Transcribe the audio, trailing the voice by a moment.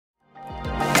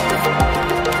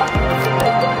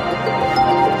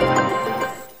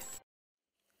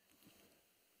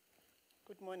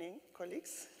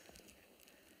colleagues.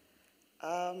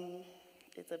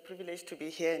 It's a privilege to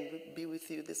be here and be with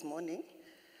you this morning.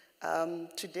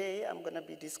 Today, I'm going to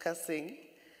be discussing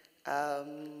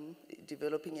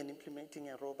developing and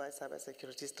implementing a robust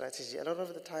cybersecurity strategy. A lot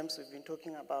of the times we've been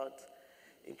talking about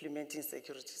implementing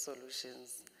security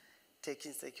solutions,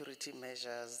 taking security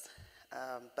measures,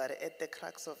 but at the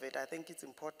crux of it, I think it's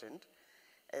important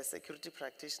as security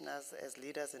practitioners, as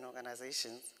leaders in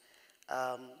organizations,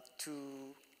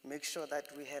 to make sure that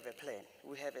we have a plan,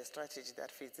 we have a strategy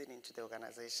that fits into the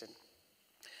organization.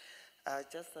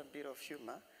 Just a bit of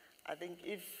humor. I think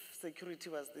if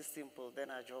security was this simple, then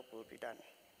our job will be done.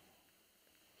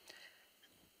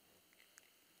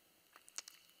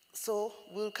 So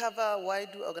we'll cover why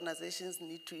do organizations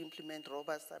need to implement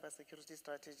robust cybersecurity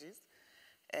strategies,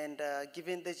 and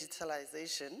given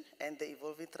digitalization and the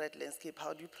evolving threat landscape,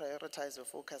 how do you prioritize your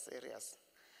focus areas?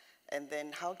 And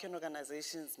then how can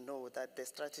organizations know that the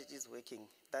strategy is working,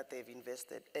 that they've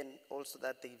invested, and also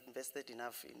that they've invested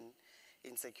enough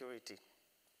in security?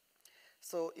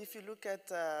 So if you look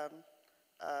at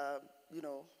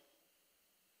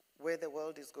where the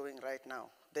world is going right now,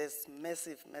 there's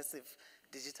massive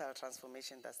digital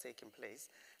transformation that's taking place.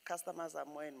 Customers are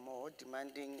more and more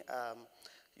demanding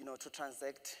to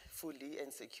transact fully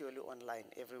and securely online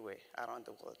everywhere around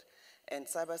the world. And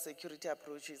cybersecurity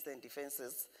approaches and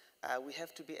defenses, we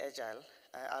have to be agile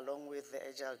along with the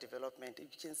agile development. You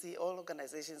can see all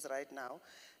organizations right now,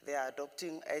 they are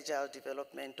adopting agile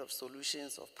development of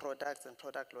solutions, of products and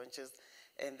product launches.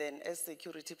 And then as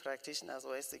security practitioners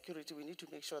or as security, we need to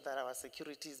make sure that our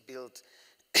security is built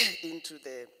into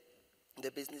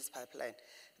the business pipeline.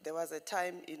 There was a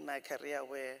time in my career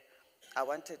where I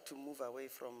wanted to move away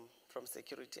from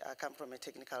security. I come from a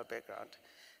technical background.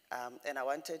 And I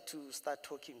wanted to start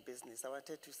talking business. I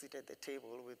wanted to sit at the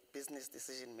table with business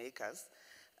decision makers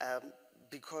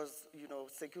because,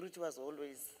 security was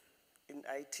always in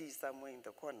IT somewhere in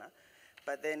the corner.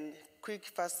 But then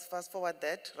fast forward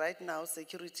that, right now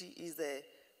security is a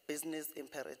business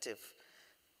imperative,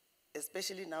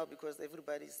 especially now because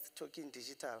everybody's talking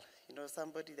digital.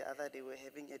 Somebody the other day were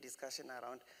having a discussion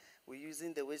around, we're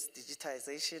using the words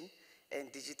digitization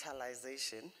and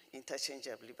digitalization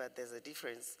interchangeably, but there's a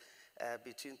difference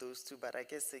between those two. But I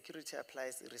guess security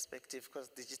applies irrespective because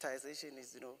digitization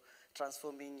is,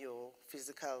 transforming your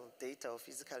physical data or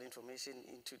physical information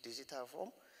into digital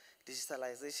form.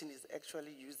 Digitalization is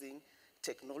actually using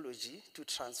technology to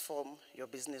transform your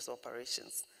business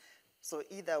operations. So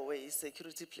either way,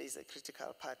 security plays a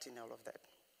critical part in all of that.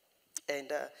 And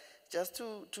just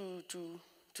to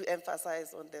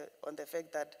emphasize on the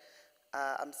fact that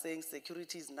I'm saying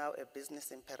security is now a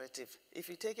business imperative. If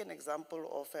you take an example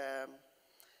of,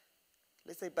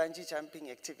 let's say, bungee jumping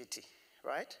activity,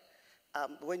 right?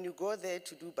 When you go there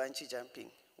to do bungee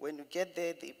jumping, when you get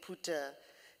there, they put,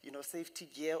 safety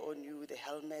gear on you, the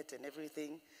helmet and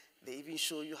everything. They even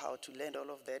show you how to land,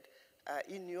 all of that.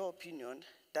 In your opinion,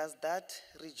 does that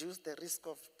reduce the risk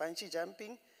of bungee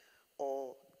jumping,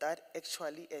 or that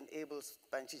actually enables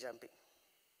bungee jumping?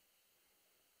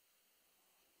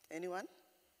 Anyone?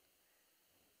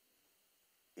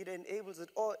 It enables it.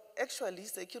 Or actually,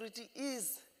 security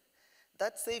is,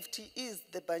 that safety is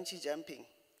the bungee jumping.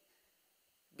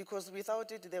 Because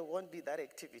without it, there won't be that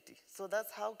activity. So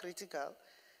that's how critical,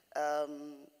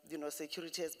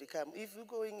 security has become. If you're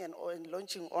going and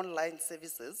launching online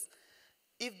services,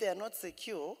 if they are not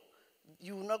secure,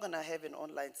 you're not going to have an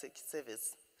online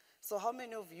service. So how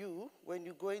many of you, when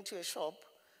you go into a shop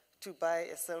to buy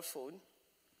a cell phone,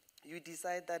 you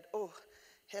decide that, oh,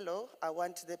 hello, I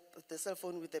want the cell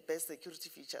phone with the best security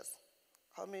features?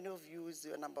 How many of you is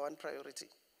your number one priority?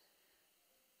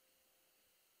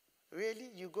 Really?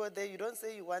 You go there, you don't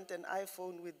say you want an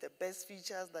iPhone with the best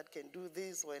features that can do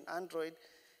this, or an Android.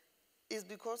 It's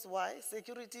because why?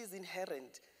 Security is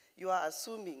inherent. You are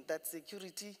assuming that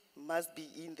security must be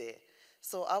in there.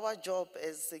 So our job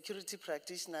as security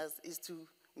practitioners is to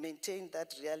maintain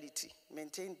that reality,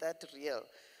 maintain that real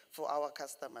for our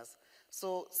customers.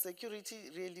 So security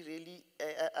really,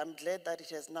 I'm glad that it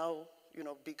has now,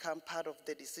 become part of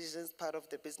the decisions, part of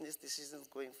the business decisions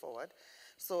going forward.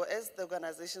 So as the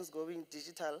organization's going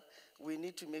digital, we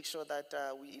need to make sure that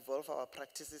we evolve our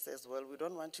practices as well. We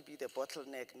don't want to be the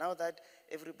bottleneck. Now that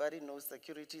everybody knows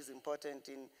security is important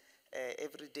in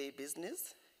everyday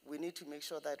business, we need to make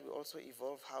sure that we also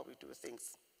evolve how we do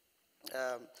things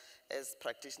as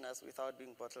practitioners without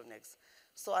being bottlenecks.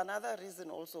 So another reason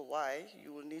also why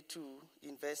you will need to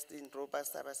invest in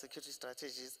robust cybersecurity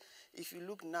strategies, if you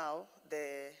look now,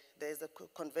 there's a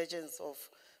convergence of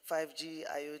 5G,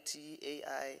 IoT,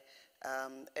 AI,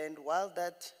 and while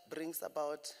that brings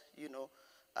about,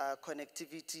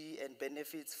 connectivity and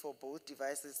benefits for both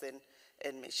devices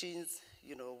and machines,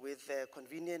 with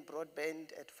convenient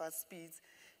broadband at fast speeds,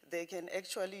 they can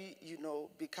actually,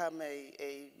 become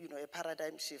a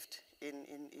paradigm shift in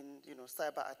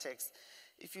cyber attacks.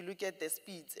 If you look at the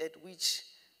speeds at which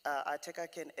attacker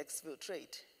can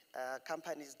exfiltrate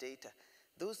companies' data,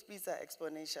 those speeds are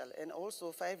exponential. And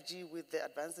also 5G with the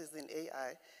advances in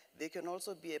AI, they can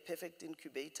also be a perfect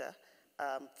incubator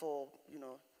for,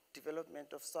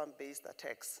 development of swarm-based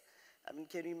attacks. I mean,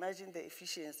 can you imagine the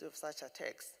efficiency of such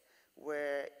attacks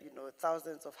where,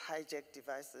 thousands of hijacked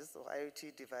devices or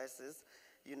IoT devices,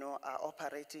 are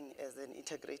operating as an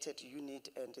integrated unit,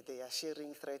 and they are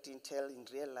sharing threat intel in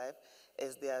real life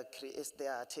as they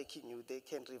are attacking you. They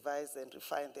can revise and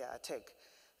refine their attack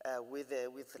with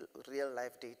real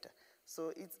life data.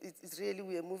 So it's really,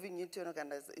 we are moving into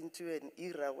an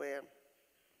era where,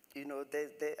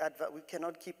 we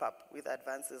cannot keep up with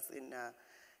advances in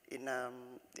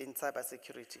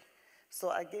cybersecurity. So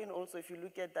again, also, if you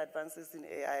look at the advances in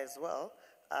AI as well,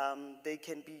 they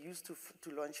can be used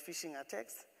to launch phishing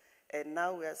attacks. And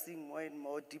now we are seeing more and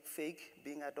more deepfake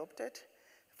being adopted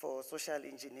for social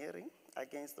engineering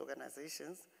against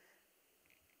organizations.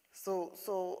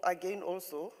 So again,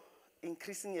 also,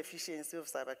 increasing efficiency of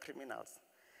cyber criminals.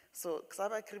 So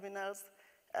cyber criminals,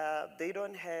 they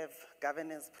don't have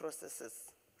governance processes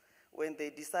when they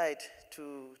decide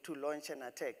to launch an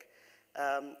attack.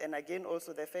 And again,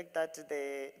 also the fact that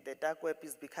the dark web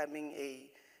is becoming a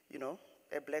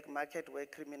black market where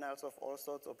criminals of all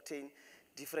sorts obtain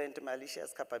different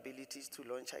malicious capabilities to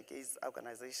launch against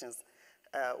organizations.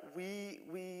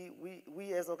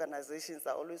 We as organizations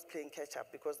are always playing catch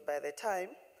up, because by the time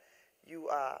you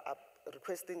are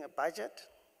requesting a budget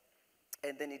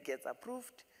and then it gets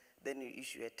approved, then you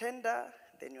issue a tender,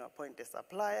 then you appoint a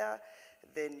supplier,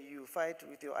 then you fight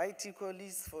with your IT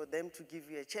colleagues for them to give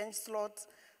you a change slot.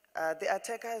 The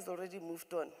attacker has already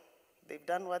moved on. They've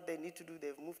done what they need to do.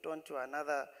 They've moved on to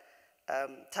another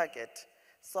target.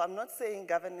 So I'm not saying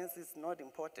governance is not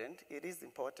important. It is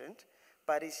important,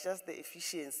 but it's just the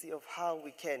efficiency of how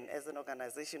we can, as an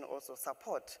organization, also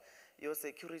support your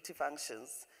security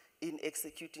functions in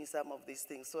executing some of these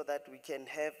things, so that we can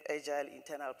have agile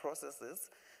internal processes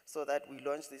so that we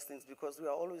launch these things, because we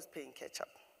are always playing catch up.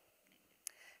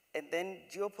 And then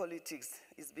geopolitics,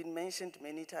 it's been mentioned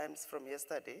many times from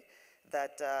yesterday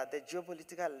that the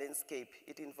geopolitical landscape,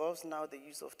 it involves now the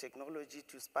use of technology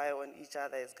to spy on each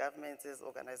other as governments, as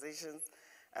organizations,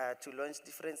 to launch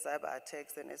different cyber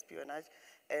attacks and espionage.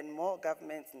 And more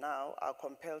governments now are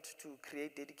compelled to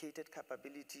create dedicated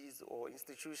capabilities or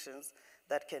institutions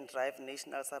that can drive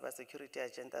national cybersecurity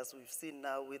agendas. We've seen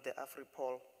now with the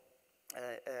AfriPol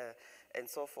and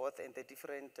so forth, and the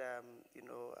different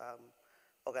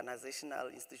organizational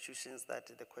institutions that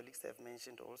the colleagues have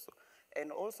mentioned also.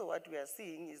 And also what we are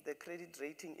seeing is the credit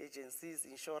rating agencies,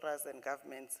 insurers, and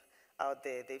governments out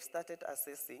there, they've started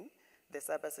assessing the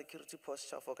cybersecurity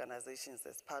posture of organizations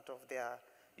as part of their,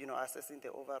 assessing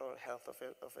the overall health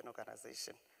of an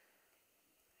organization.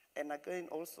 And again,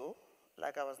 also,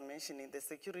 like I was mentioning, the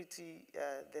security,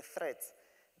 the threats,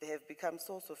 they have become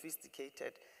so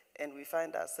sophisticated, and we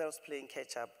find ourselves playing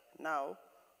catch up. Now,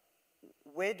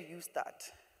 where do you start?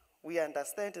 We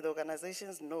understand, the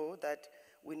organizations know that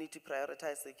we need to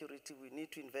prioritize security, we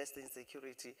need to invest in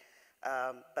security,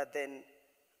 but then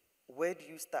where do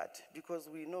you start? Because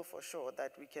we know for sure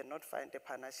that we cannot find a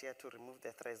panacea to remove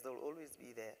the threats. They'll always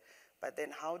be there. But then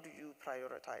how do you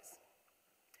prioritize?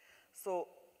 So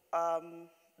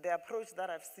the approach that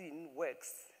I've seen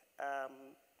works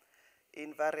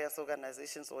in various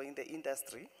organizations or in the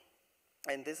industry,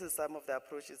 and this is some of the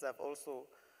approaches I've also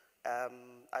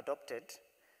adopted.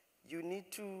 You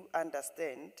need to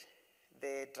understand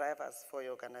the drivers for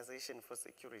your organization for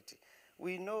security.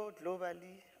 We know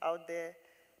globally out there,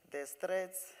 there's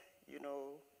threats,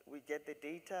 we get the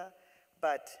data,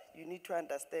 but you need to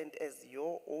understand as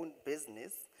your own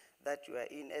business that you are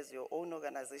in, as your own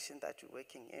organization that you're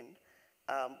working in,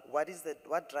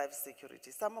 what drives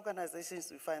security. Some organizations,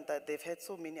 we find that they've had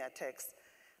so many attacks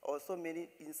or so many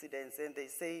incidents, and they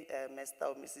say, Mr.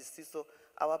 or Mrs. CISO,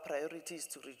 our priority is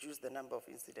to reduce the number of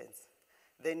incidents.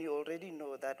 Then you already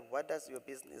know that what does your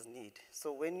business need.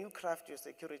 So when you craft your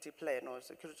security plan or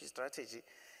security strategy,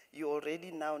 you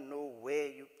already now know where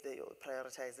the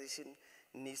prioritization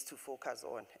needs to focus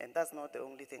on. And that's not the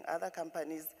only thing. Other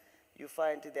companies, you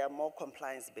find they are more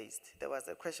compliance-based. There was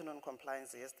a question on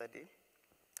compliance yesterday.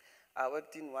 I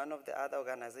worked in one of the other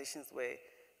organizations where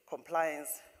compliance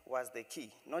was the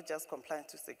key. Not just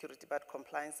compliance to security, but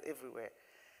compliance everywhere.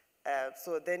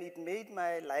 So then it made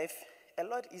my life a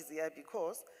lot easier,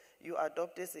 because you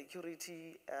adopt a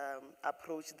security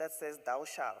approach that says thou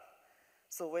shalt.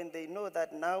 So when they know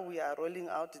that now we are rolling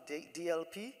out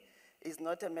DLP, it's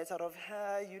not a matter of,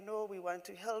 we want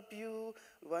to help you,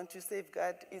 we want to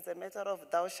safeguard. It's a matter of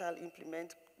thou shalt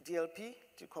implement DLP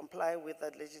to comply with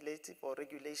that legislative or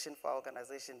regulation for our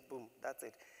organization. Boom, that's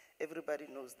it. Everybody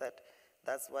knows that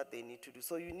that's what they need to do.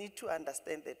 So you need to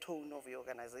understand the tone of your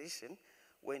organization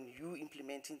when you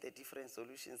implementing the different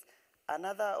solutions.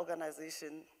 Another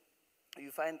organization,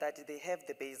 you find that they have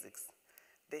the basics.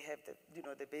 They have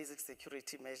the basic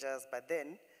security measures, but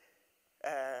then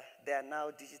they are now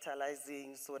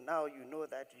digitalizing. So now you know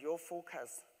that your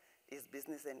focus is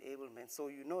business enablement. So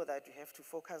you know that you have to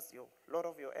focus a lot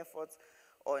of your efforts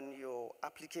on your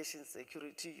application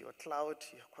security, your cloud,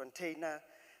 your container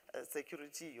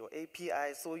security, your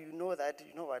API. So you know that,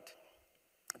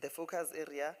 the focus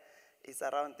area is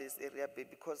around this area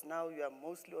because now you are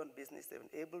mostly on business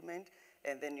enablement,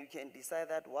 and then you can decide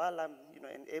that while I'm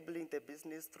enabling the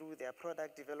business through their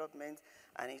product development,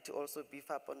 I need to also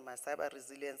beef up on my cyber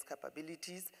resilience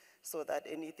capabilities so that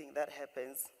anything that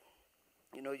happens,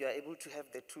 you are able to have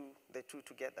the two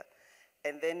together.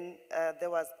 And then there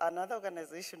was another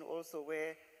organization also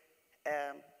where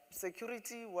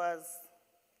security was,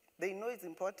 they know it's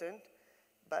important,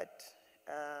 but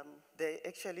they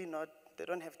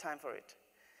don't have time for it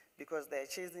because they're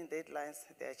chasing deadlines,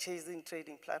 they're chasing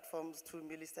trading platforms, 2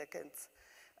 milliseconds,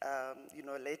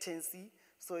 latency.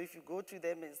 So if you go to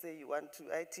them and say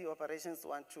IT operations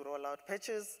want to roll out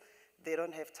patches, they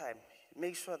don't have time.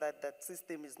 Make sure that that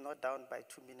system is not down by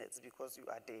 2 minutes because you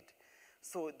are dead.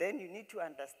 So then you need to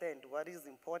understand what is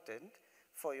important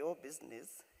for your business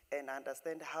and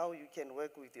understand how you can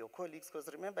work with your colleagues, because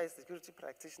remember, as security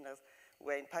practitioners,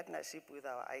 we're in partnership with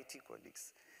our IT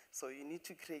colleagues. So you need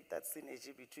to create that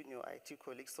synergy between your IT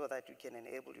colleagues so that you can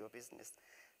enable your business.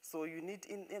 So you need,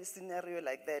 in a scenario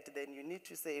like that, then you need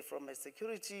to say from a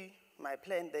security, my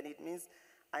plan, then it means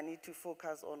I need to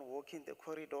focus on walking the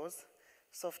corridors,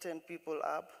 soften people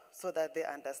up so that they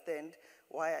understand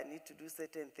why I need to do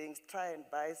certain things, try and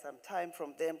buy some time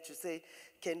from them to say,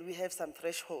 can we have some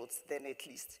thresholds then at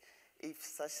least, if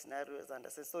such scenarios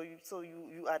understand. So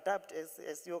you adapt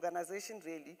as the organization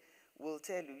really will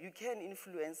tell you. You can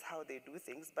influence how they do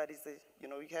things, but it's you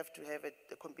have to have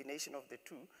a combination of the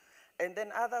two. And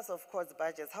then others, of course,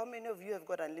 budgets. How many of you have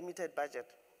got unlimited budget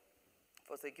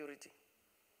for security?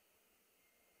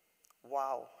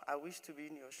 Wow, I wish to be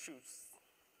in your shoes.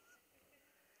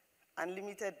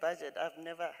 Unlimited budget, I've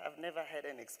never had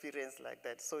an experience like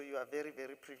that. So you are very,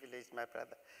 very privileged, my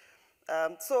brother.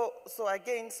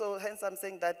 Hence I'm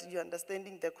saying that you're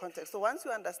understanding the context. So once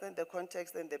you understand the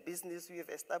context and the business, you have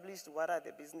established what are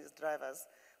the business drivers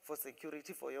for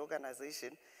security for your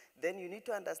organization, then you need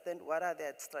to understand what are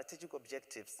their strategic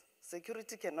objectives.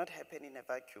 Security cannot happen in a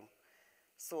vacuum.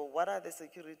 So what are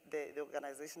the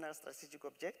organizational strategic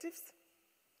objectives?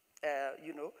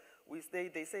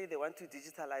 They say they want to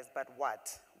digitalize, but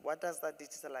what? What does that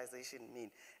digitalization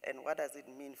mean? And what does it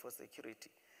mean for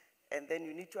security? And then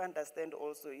you need to understand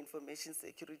also information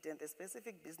security and the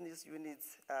specific business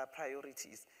units'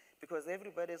 priorities, because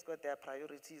everybody's got their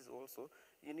priorities also.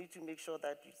 You need to make sure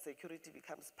that security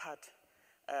becomes part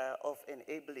of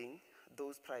enabling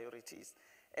those priorities.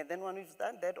 And then when we've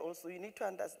done that also, you need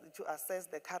to assess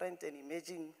the current and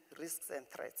emerging risks and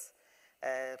threats.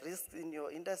 Risks in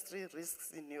your industry,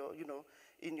 risks in your,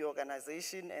 in your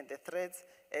organization and the threats,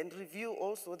 and review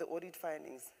also the audit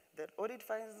findings. The audit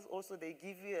findings also, they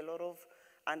give you a lot of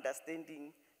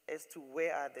understanding as to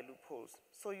where are the loopholes.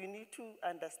 So you need to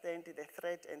understand the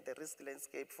threat and the risk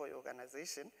landscape for your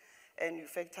organization, and you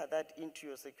factor that into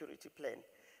your security plan.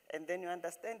 And then you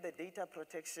understand the data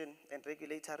protection and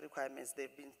regulatory requirements. They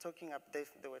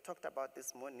were talked about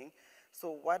this morning.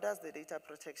 So what does the data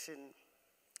protection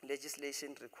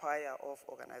legislation require of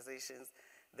organizations?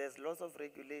 There's lots of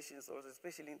regulations also,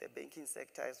 especially in the banking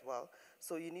sector as well.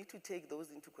 So you need to take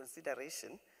those into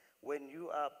consideration when you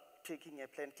are taking a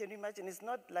plan. Can you imagine? It's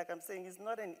not, like I'm saying, it's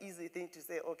not an easy thing to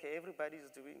say, okay, everybody is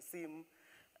doing SIM,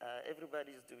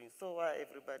 everybody is doing SOA,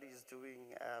 everybody is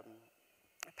doing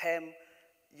PAM.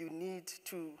 You need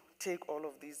to take all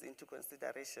of these into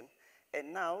consideration.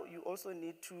 And now you also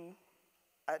need to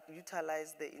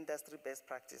utilize the industry best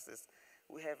practices.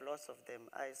 We have lots of them,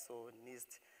 ISO,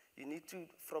 NIST. You need to,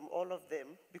 from all of them,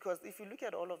 because if you look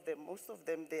at all of them, most of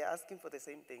them, they're asking for the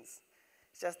same things.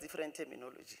 It's just different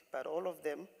terminology. But all of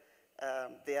them,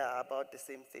 they are about the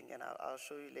same thing, and I'll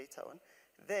show you later on.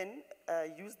 Then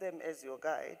use them as your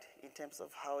guide in terms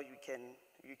of how you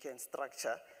can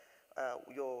structure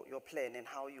your plan and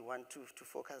how you want to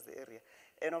focus the area.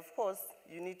 And of course,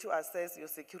 you need to assess your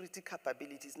security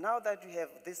capabilities. Now that you have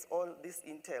all this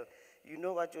intel, you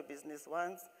know what your business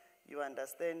wants, you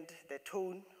understand the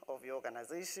tone of your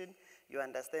organization, you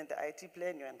understand the IT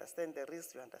plan, you understand the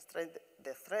risks, you understand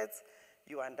the threats,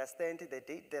 you understand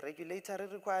the regulatory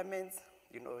requirements,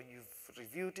 you've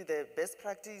reviewed the best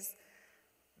practice.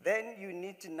 Then you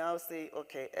need to now say,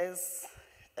 okay, as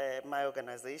my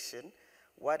organization,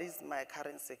 what is my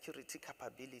current security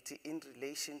capability in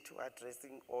relation to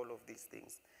addressing all of these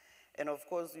things? And of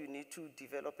course, you need to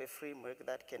develop a framework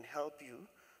that can help you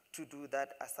to do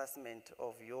that assessment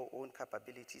of your own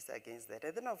capabilities against that.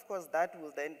 And then, of course, that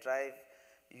will then drive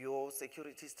your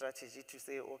security strategy to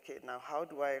say, okay, now how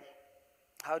do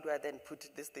I then put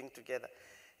this thing together?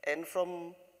 And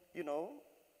from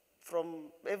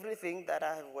everything that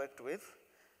I have worked with,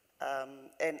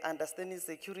 and understanding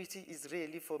security is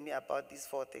really for me about these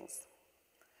 4 things.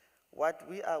 What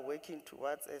we are working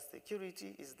towards as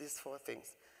security is these 4 things.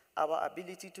 Our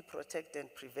ability to protect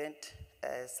and prevent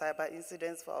cyber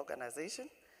incidents for our organization,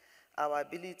 our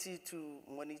ability to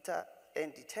monitor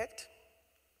and detect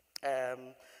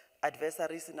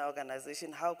adversaries in our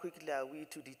organization, how quickly are we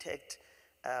to detect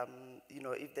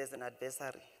if there's an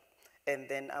adversary, and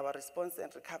then our response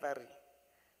and recovery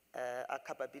our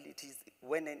capabilities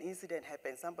when an incident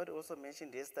happens. Somebody also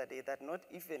mentioned yesterday that not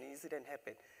if an incident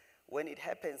happens, when it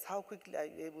happens, how quickly are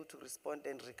you able to respond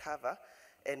and recover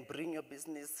and bring your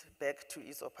business back to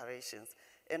its operations?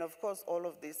 And of course, all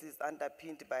of this is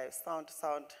underpinned by sound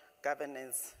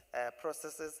governance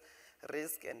processes,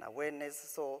 risk and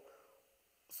awareness. So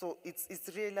it's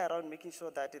really around making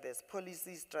sure that there's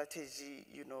policy, strategy,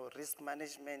 risk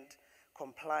management,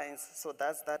 compliance. So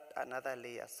that's another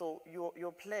layer. So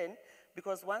your plan,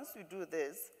 because once you do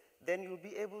this, then you'll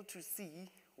be able to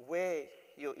see where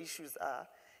your issues are,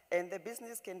 and the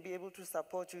business can be able to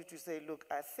support you to say, look,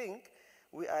 I think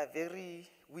we are very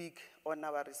weak on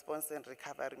our response and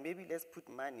recovery. Maybe let's put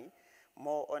money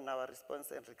more on our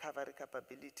response and recovery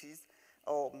capabilities,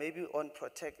 or maybe on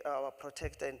our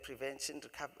protect and prevention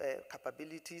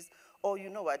capabilities. Or you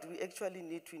know what, we actually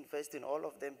need to invest in all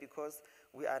of them because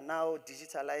we are now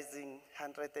digitalizing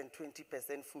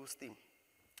 120% full steam.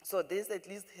 So this at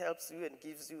least helps you and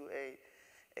gives you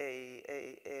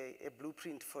a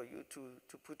blueprint for you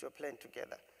to put your plan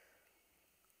together.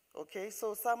 Okay,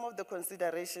 so some of the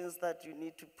considerations that you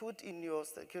need to put in your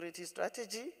security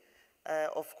strategy,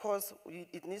 of course,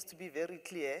 it needs to be very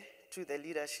clear to the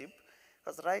leadership,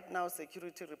 because right now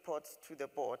security reports to the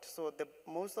board. So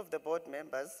most of the board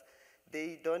members,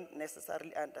 they don't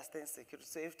necessarily understand security.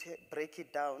 So you have to break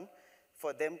it down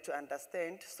for them to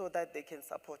understand so that they can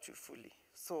support you fully.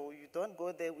 So you don't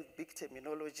go there with big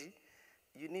terminology.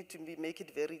 You need to make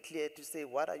it very clear to say,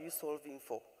 what are you solving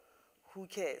for? Who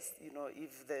cares,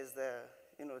 if there's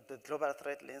the global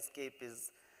threat landscape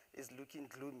is looking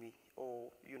gloomy, or,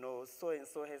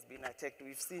 so-and-so has been attacked.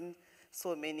 We've seen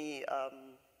so many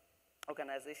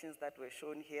organizations that were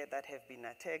shown here that have been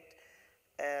attacked.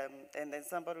 And then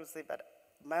somebody will say, but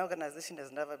my organization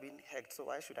has never been hacked, so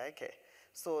why should I care?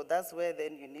 So that's where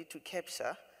then you need to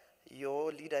capture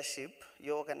your leadership,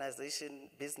 your organization,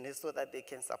 business, so that they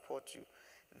can support you.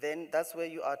 Then that's where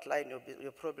you outline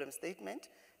your problem statement.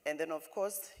 And then, of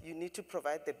course, you need to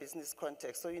provide the business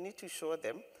context. So you need to show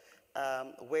them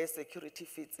where security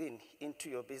fits into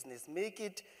your business. Make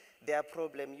it their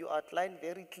problem. You outline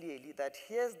very clearly that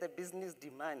here's the business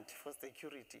demand for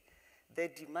security, the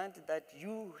demand that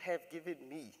you have given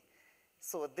me.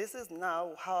 So this is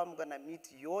now how I'm going to meet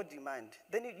your demand.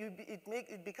 Then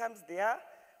it becomes their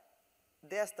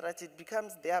strategy, it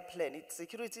becomes their plan.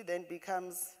 Security then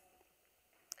becomes,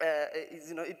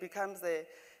 it becomes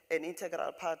an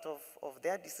integral part of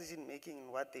their decision-making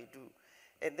in what they do.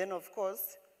 And then, of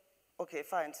course, okay,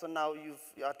 fine, so now you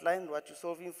outlined what you're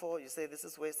solving for. You say this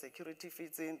is where security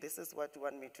fits in. This is what you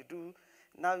want me to do.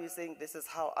 Now you're saying this is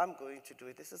how I'm going to do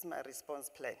it. This is my response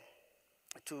plan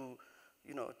to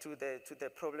the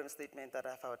problem statement that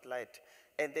I've outlined.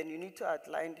 And then you need to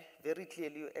outline very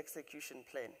clearly your execution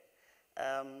plan.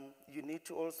 You need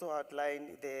to also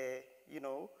outline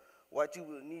what you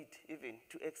will need even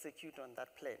to execute on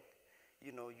that plan.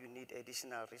 You need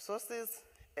additional resources,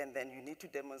 and then you need to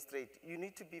demonstrate. You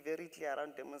need to be very clear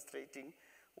around demonstrating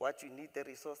what you need the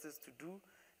resources to do,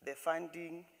 the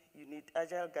funding. You need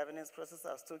agile governance process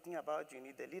I was talking about. You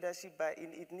need the leadership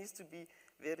buy-in. It needs to be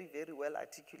very, very well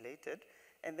articulated.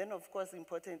 And then, of course,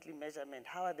 importantly, measurement.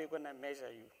 How are they going to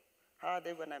measure you? How are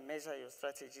they going to measure your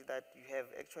strategy that you have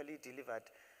actually delivered,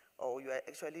 or you are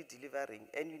actually delivering?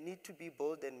 And you need to be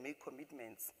bold and make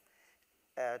commitments.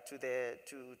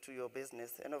 to your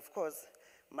business. And of course,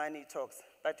 money talks,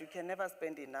 but you can never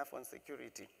spend enough on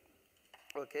security.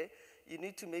 Okay, you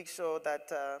need to make sure that,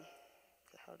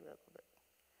 how do I go back?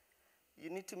 You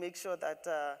need to make sure that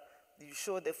you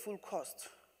show the full cost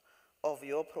of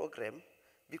your program,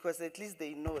 because at least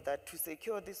they know that to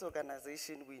secure this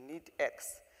organization, we need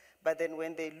X. But then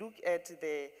when they look at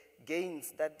the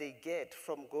gains that they get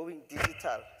from going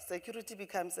digital, security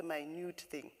becomes a minute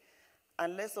thing.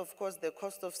 Unless, of course, the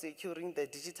cost of securing the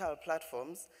digital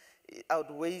platforms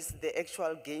outweighs the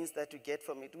actual gains that you get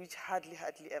from it, which hardly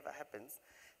ever happens,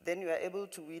 then you are able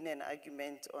to win an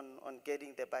argument on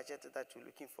getting the budget that you're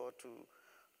looking for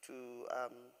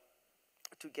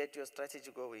to get your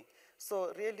strategy going.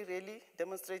 So really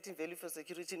demonstrating value for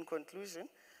security in conclusion,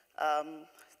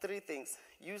 3 things.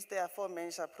 Use the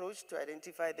aforementioned approach to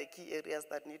identify the key areas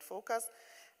that need focus.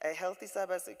 A healthy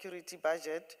cybersecurity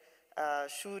budget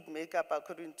should make up,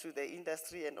 according to the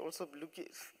industry and also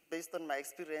based on my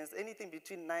experience, anything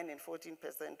between 9 and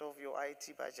 14% of your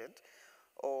IT budget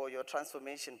or your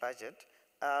transformation budget.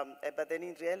 But then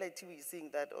in reality, we're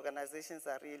seeing that organizations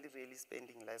are really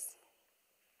spending less.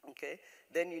 Okay?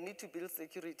 Then you need to build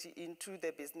security into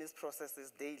the business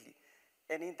processes daily.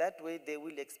 And in that way, they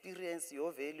will experience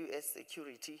your value as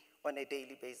security on a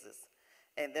daily basis.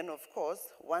 And then, of course,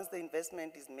 once the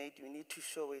investment is made, you need to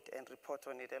show it and report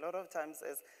on it. A lot of times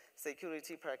as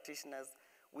security practitioners,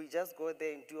 we just go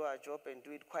there and do our job and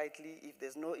do it quietly. If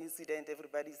there's no incident,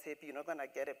 everybody's happy. You're not going to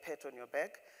get a pat on your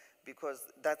back because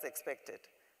that's expected.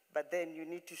 But then you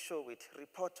need to show it,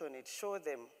 report on it, show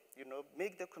them,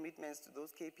 make the commitments to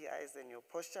those KPIs, and your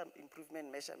posture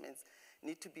improvement measurements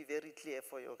need to be very clear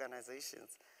for your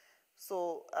organizations.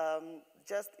 So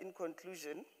just in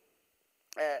conclusion,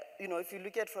 if you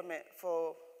look at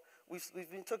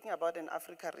we've been talking about an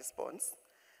Africa response,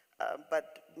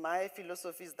 but my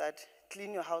philosophy is that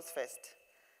clean your house first.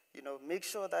 Make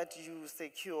sure that you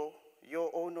secure your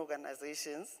own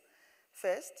organizations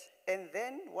first, and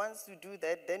then once you do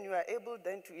that, then you are able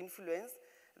then to influence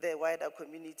the wider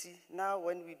community. Now,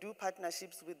 when we do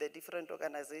partnerships with the different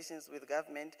organizations, with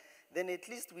government, then at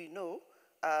least we know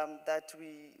that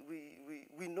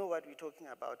we know what we're talking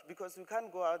about, because you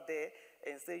can't go out there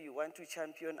and say you want to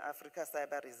champion Africa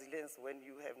cyber resilience when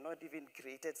you have not even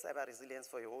created cyber resilience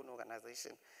for your own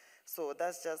organization. So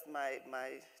that's just my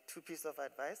 2 pieces of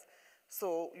advice.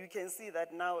 So you can see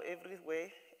that now everywhere,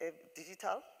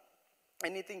 digital,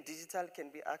 anything digital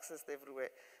can be accessed everywhere.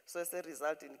 So as a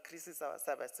result, it increases our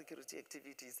cybersecurity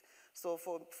activities. So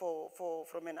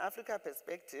from an Africa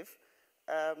perspective,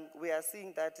 we are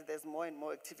seeing that there's more and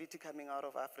more activity coming out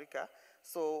of Africa.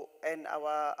 So, and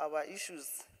our issues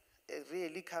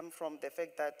really come from the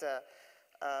fact that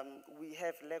we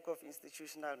have lack of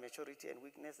institutional maturity and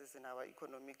weaknesses in our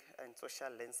economic and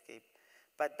social landscape.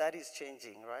 But that is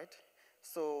changing, right?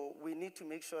 So we need to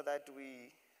make sure that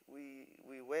we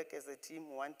work as a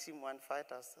team, one fight.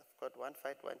 I've got one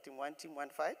fight, one team, one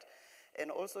fight. And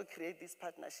also create these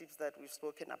partnerships that we've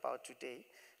spoken about today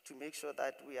to make sure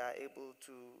that we are able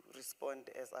to respond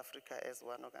as Africa as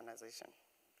one organization.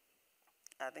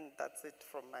 I think that's it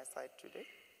from my side today.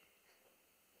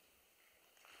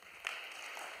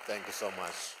 Thank you so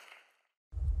much.